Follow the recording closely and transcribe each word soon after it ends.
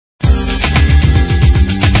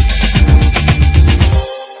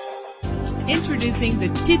Introducing the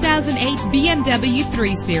 2008 BMW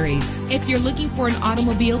 3 Series. If you're looking for an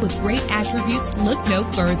automobile with great attributes, look no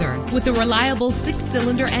further. With a reliable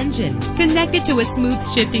 6-cylinder engine connected to a smooth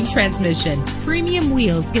shifting transmission, premium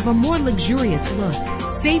wheels give a more luxurious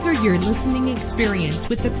look. Savor your listening experience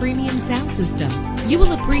with the premium sound system. You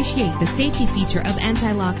will appreciate the safety feature of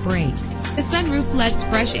anti-lock brakes. The sunroof lets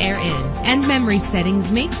fresh air in, and memory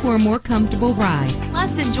settings make for a more comfortable ride.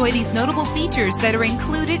 Plus, enjoy these notable features that are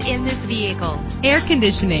included in this vehicle: air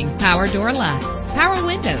conditioning, power door locks, power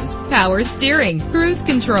windows, power steering, cruise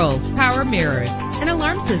control, power mirrors, an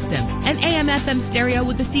alarm system, an AM/FM stereo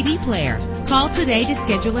with a CD player. Call today to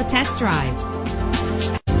schedule a test drive.